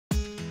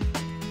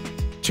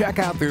Check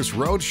out this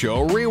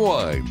Roadshow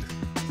Rewind.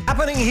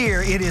 Happening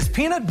here, it is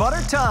peanut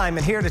butter time,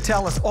 and here to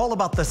tell us all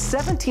about the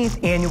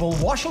 17th annual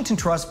Washington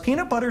Trust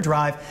Peanut Butter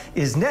Drive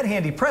is Ned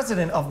Handy,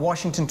 president of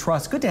Washington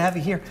Trust. Good to have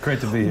you here.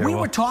 Great to be here. We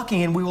were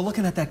talking and we were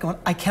looking at that going,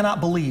 I cannot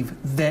believe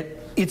that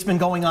it's been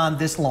going on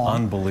this long.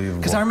 Unbelievable.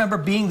 Because I remember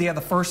being there the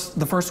first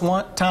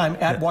time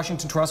at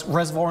Washington Trust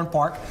Reservoir and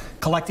Park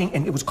collecting,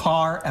 and it was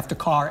car after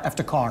car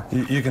after car.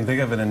 You can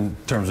think of it in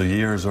terms of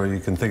years, or you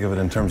can think of it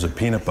in terms of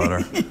peanut butter.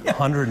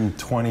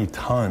 120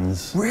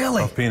 tons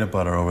of peanut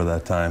butter over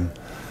that time.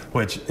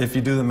 Which, if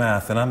you do the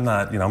math, and I'm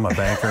not, I'm a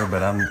banker,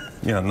 but I'm,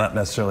 not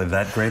necessarily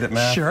that great at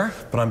math. Sure.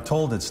 But I'm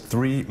told it's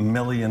 3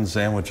 million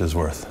sandwiches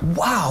worth.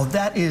 Wow,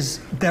 that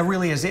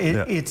really is.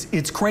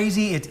 It's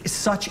crazy. It's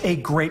such a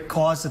great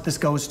cause that this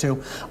goes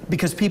to,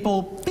 because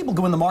people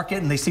go in the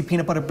market and they see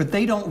peanut butter, but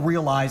they don't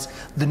realize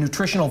the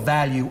nutritional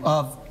value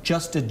of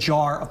just a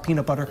jar of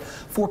peanut butter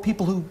for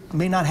people who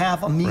may not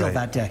have a meal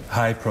that day.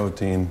 High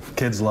protein.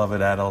 Kids love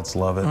it. Adults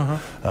love it.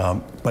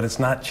 But it's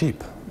not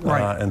cheap.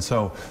 And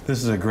so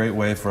this is a great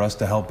way for us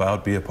to help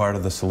out, be a part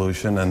of the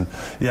solution. And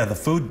yeah, the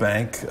food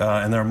bank,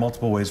 and there are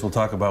multiple ways, we'll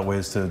talk about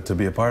ways to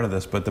be a part of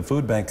this, but the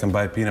food bank can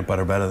buy peanut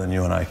butter better than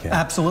you and I can.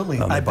 Absolutely.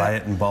 They buy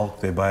it in bulk,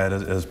 they buy it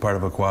as part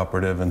of a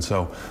cooperative, and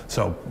so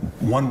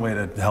one way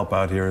to help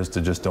out here is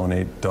to just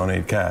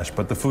donate cash.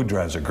 But the food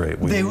drives are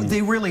great.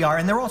 They really are,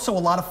 and they're also a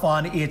lot of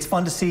fun. It's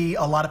fun to see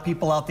a lot of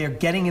people out there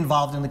getting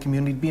involved in the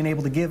community, being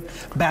able to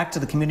give back to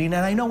the community. And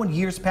I know in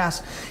years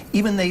past,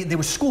 even there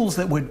were schools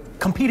that would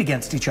compete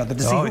against each other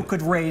to see who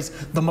could raise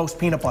the most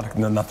peanut butter.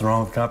 No, nothing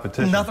wrong with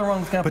competition. Nothing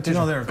wrong with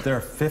competition. But there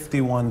are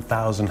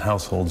 51,000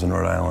 households in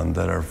Rhode Island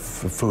that are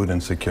food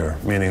insecure,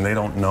 meaning they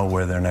don't know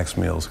where their next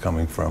meal is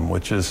coming from,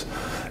 which is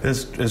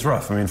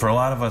rough. I mean, for a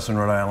lot of us in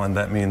Rhode Island,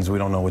 that means we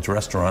don't know which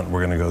restaurant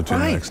we're going to go to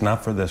next.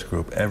 Not for this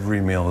group. Every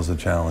meal is a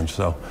challenge.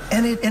 So.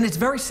 And it's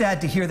very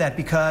sad to hear that,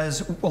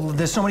 because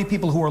there's so many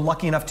people who are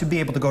lucky enough to be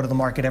able to go to the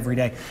market every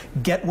day,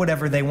 get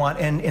whatever they want,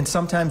 and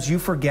sometimes you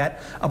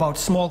forget about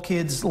small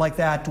kids like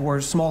that, or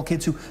small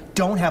kids who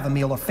don't have a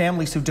meal, or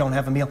families who don't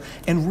have a meal.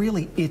 And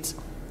really, it's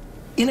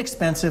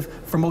inexpensive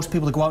for most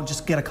people to go out and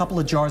just get a couple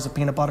of jars of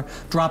peanut butter,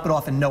 drop it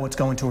off, and know it's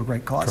going to a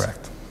great cause.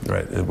 Correct.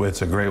 Right.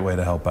 It's a great way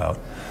to help out.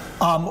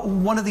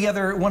 One of the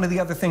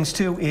other things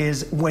too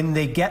is when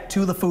they get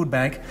to the food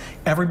bank,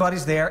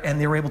 everybody's there and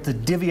they're able to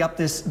divvy up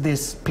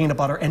this peanut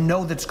butter and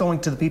know that it's going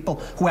to the people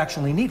who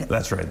actually need it.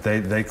 That's right.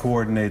 They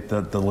coordinate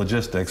the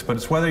logistics, but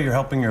it's whether you're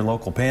helping your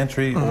local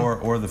pantry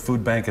or the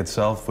food bank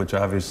itself, which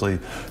obviously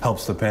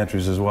helps the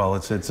pantries as well.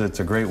 It's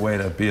a great way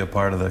to be a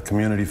part of the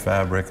community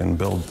fabric and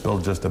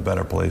build just a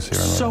better place here.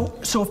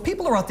 So if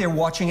people are out there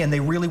watching and they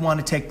really want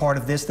to take part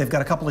of this, they've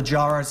got a couple of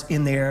jars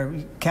in their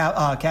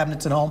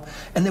cabinets at home,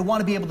 and they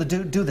want to be able to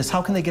do this,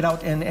 how can they get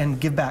out and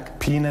give back?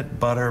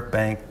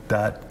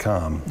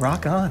 Peanutbutterbank.com.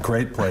 Rock on.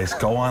 Great place.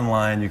 Go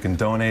online. You can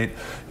donate.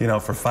 For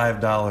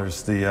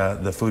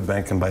 $5, the food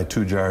bank can buy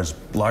 2 jars,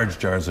 large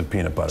jars of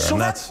peanut butter. So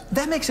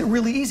that makes it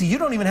really easy. You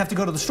don't even have to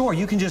go to the store.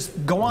 You can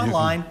just go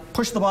online,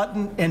 push the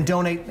button, and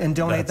donate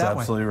that way. That's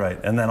absolutely right.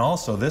 And then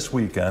also this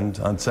weekend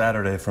on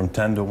Saturday from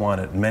 10 to 1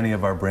 at many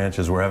of our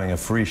branches, we're having a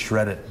free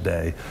Shred It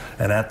Day.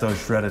 And at those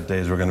Shred It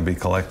Days, we're going to be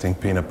collecting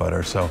peanut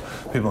butter. So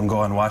people can go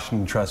on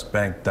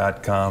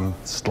WashingtonTrustBank.com/shred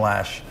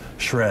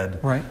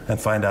and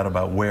find out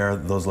about where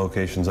those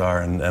locations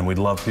are, and we'd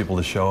love people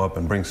to show up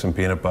and bring some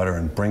peanut butter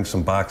and bring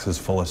some boxes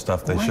full of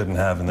stuff they shouldn't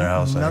have in their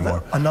house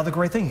anymore. Another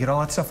great thing, you get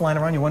all that stuff lying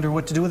around, you wonder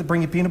what to do with it,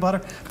 bring your peanut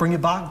butter, bring your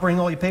box, bring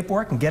all your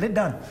paperwork, and get it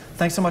done.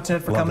 Thanks so much,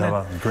 Ned, for coming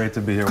in. Great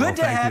to be here. Good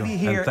to have you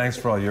here. And thanks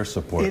for all your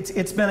support. It's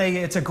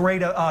a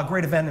great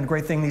event and a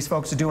great thing these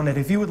folks are doing. And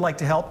if you would like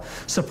to help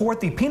support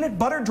the Peanut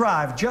Butter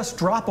Drive, just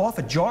drop off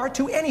a jar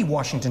to any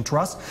Washington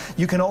Trust.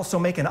 You can also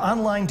make an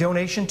online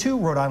donation to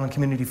Rhode Island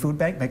Community Food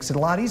Bank. Makes it a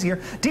lot easier.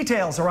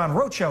 Details are on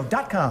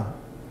Roadshow.com.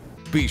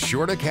 Be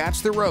sure to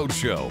catch the Road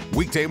Show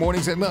weekday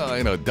mornings at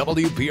 9 on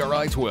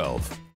WPRI 12.